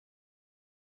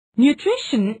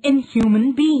Nutrition in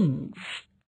human beings.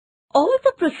 All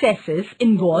the processes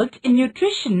involved in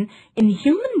nutrition in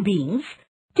human beings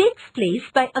takes place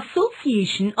by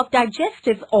association of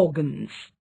digestive organs.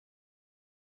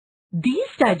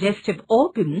 These digestive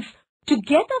organs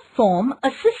together form a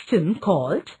system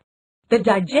called the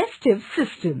digestive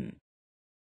system.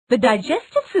 The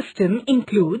digestive system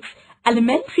includes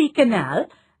alimentary canal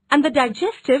and the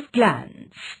digestive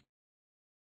glands.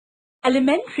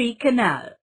 Alimentary canal.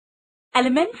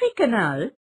 Alimentary canal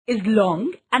is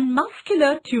long and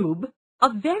muscular tube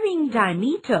of varying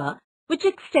diameter which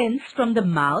extends from the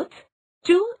mouth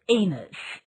to anus.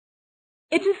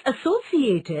 It is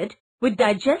associated with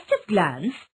digestive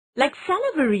glands like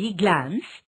salivary glands,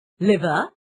 liver,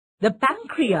 the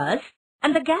pancreas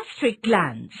and the gastric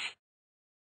glands.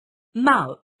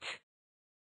 Mouth.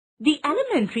 The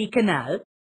alimentary canal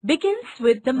begins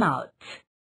with the mouth.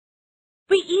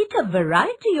 We eat a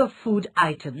variety of food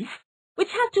items which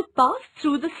have to pass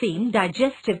through the same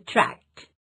digestive tract.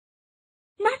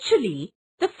 Naturally,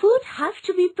 the food has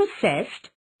to be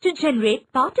processed to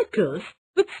generate particles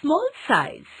with small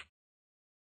size.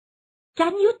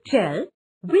 Can you tell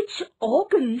which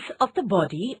organs of the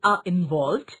body are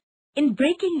involved in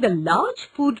breaking the large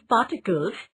food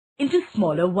particles into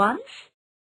smaller ones?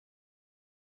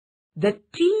 The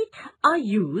teeth are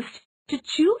used to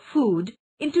chew food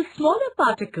into smaller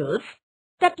particles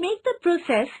that make the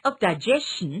process of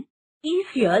digestion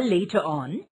easier later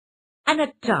on, and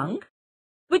a tongue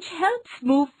which helps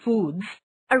move foods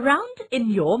around in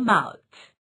your mouth.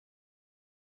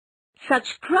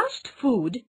 Such crushed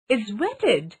food is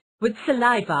wetted with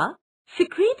saliva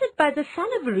secreted by the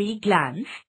salivary glands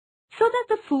so that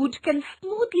the food can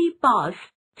smoothly pass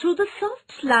through the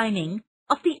soft lining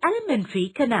of the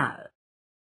alimentary canal.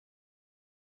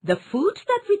 The food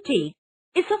that we take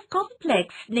is of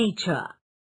complex nature.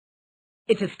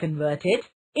 It is converted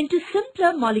into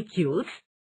simpler molecules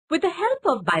with the help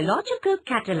of biological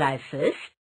catalysis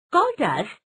called as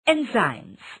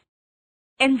enzymes.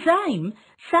 Enzyme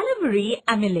salivary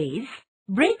amylase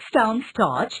breaks down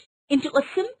starch into a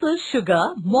simple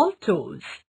sugar maltose.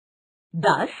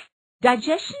 Thus,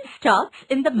 digestion starts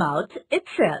in the mouth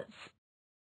itself.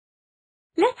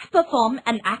 Let's perform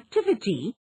an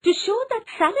activity to show that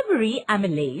salivary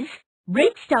amylase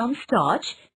breaks down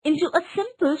starch into a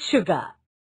simple sugar.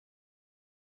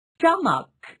 Stomach.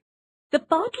 The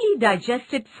partly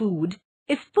digested food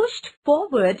is pushed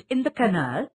forward in the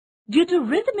canal due to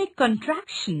rhythmic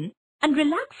contraction and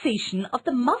relaxation of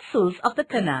the muscles of the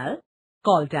canal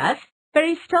called as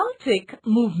peristaltic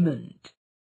movement.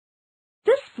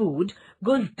 This food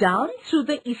goes down through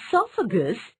the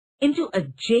esophagus into a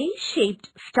J-shaped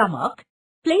stomach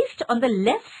placed on the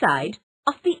left side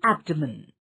of the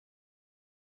abdomen.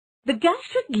 The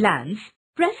gastric glands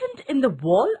present in the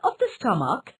wall of the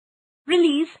stomach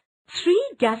release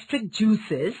 3 gastric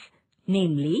juices,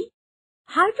 namely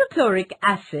hydrochloric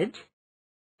acid,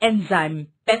 enzyme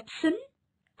pepsin,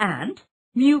 and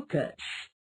mucus.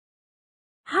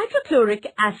 Hydrochloric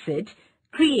acid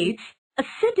creates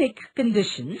acidic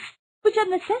conditions which are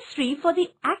necessary for the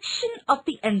action of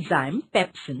the enzyme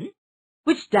pepsin,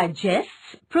 which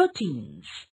digests proteins.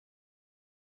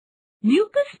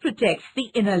 Mucus protects the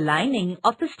inner lining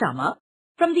of the stomach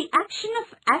from the action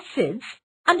of acids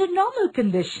under normal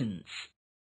conditions.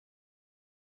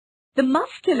 The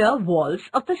muscular walls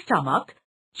of the stomach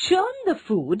churn the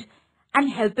food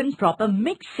and help in proper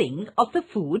mixing of the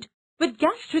food with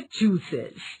gastric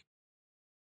juices.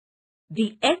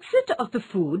 The exit of the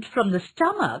food from the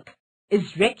stomach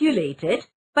is regulated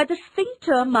by the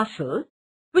sphincter muscle,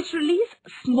 which releases a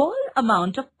small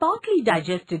amount of partly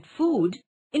digested food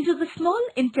into the small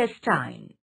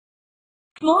intestine.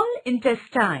 Small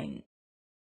intestine.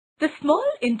 The small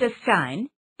intestine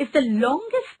is the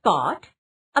longest part,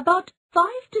 about 5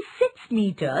 to 6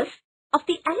 meters, of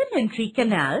the alimentary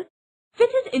canal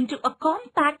fitted into a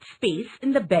compact space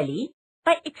in the belly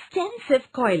by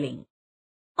extensive coiling.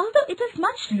 Although it is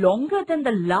much longer than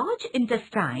the large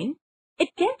intestine,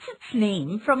 it gets its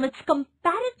name from its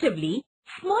comparatively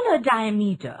smaller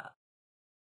diameter.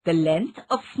 The length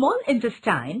of small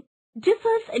intestine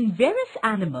differs in various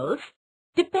animals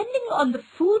depending on the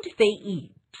food they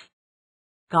eat.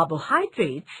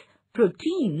 Carbohydrates,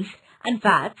 proteins, and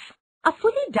fats are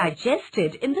fully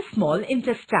digested in the small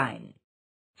intestine.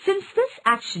 Since this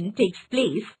action takes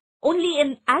place only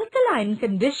in alkaline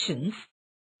conditions,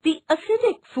 the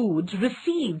acidic food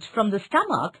received from the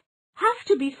stomach has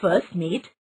to be first made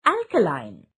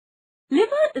alkaline.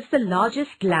 Liver is the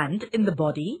largest gland in the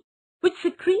body which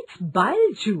secretes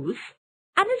bile juice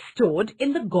and is stored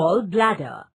in the gall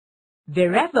bladder.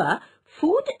 Wherever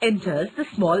food enters the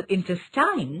small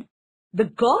intestine, the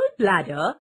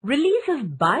gallbladder releases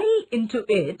bile into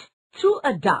it through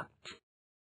a duct.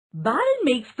 Bile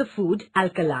makes the food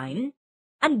alkaline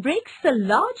and breaks the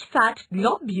large fat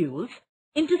globules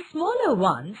into smaller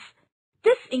ones.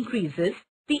 This increases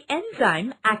the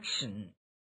enzyme action.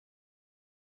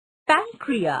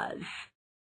 Pancreas.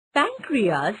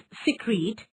 Pancreas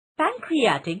secrete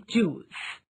pancreatic juice.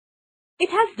 It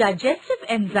has digestive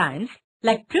enzymes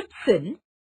like trypsin,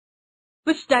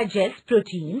 which digest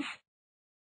proteins,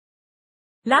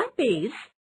 lipase,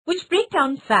 which break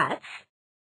down fats,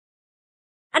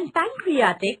 and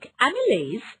pancreatic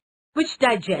amylase, which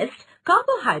digest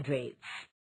carbohydrates.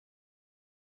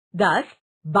 Thus,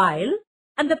 bile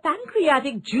and the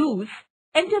pancreatic juice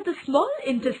enter the small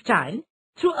intestine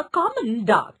through a common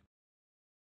duct.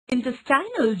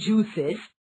 Intestinal juices.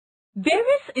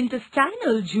 Various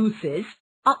intestinal juices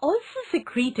are also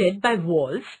secreted by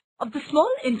walls of the small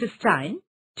intestine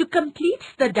to complete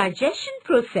the digestion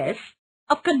process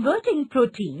of converting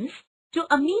proteins to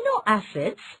amino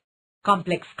acids,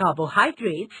 complex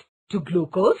carbohydrates to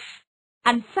glucose,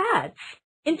 and fats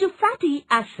into fatty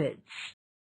acids.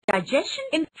 Digestion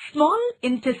in small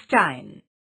intestine.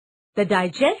 The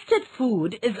digested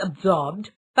food is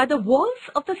absorbed by the walls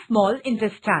of the small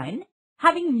intestine,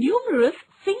 having numerous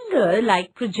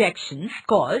finger-like projections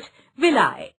called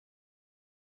villi.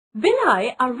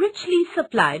 Villi are richly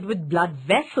supplied with blood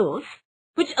vessels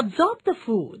which absorb the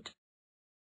food.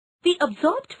 The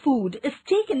absorbed food is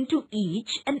taken to each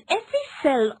and every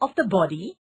cell of the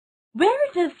body where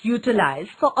it is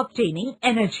utilized for obtaining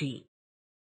energy.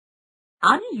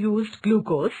 Unused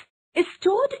glucose is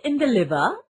stored in the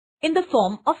liver in the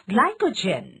form of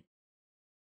glycogen.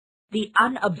 The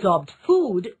unabsorbed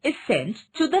food is sent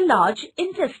to the large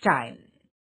intestine.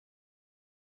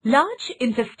 Large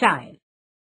intestine.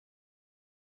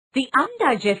 The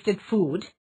undigested food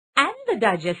and the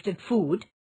digested food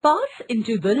pass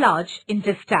into the large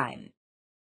intestine.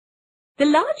 The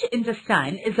large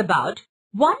intestine is about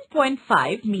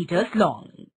 1.5 meters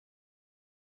long.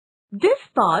 This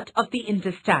part of the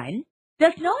intestine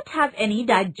does not have any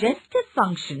digestive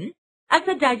function as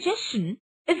the digestion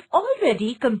is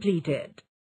already completed.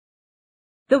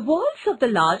 The walls of the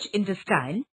large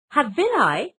intestine have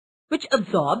villi which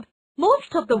absorb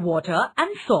most of the water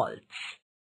and salts.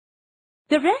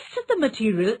 The rest of the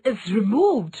material is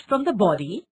removed from the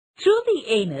body through the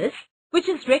anus, which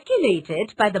is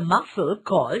regulated by the muscle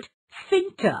called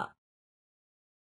sphincter.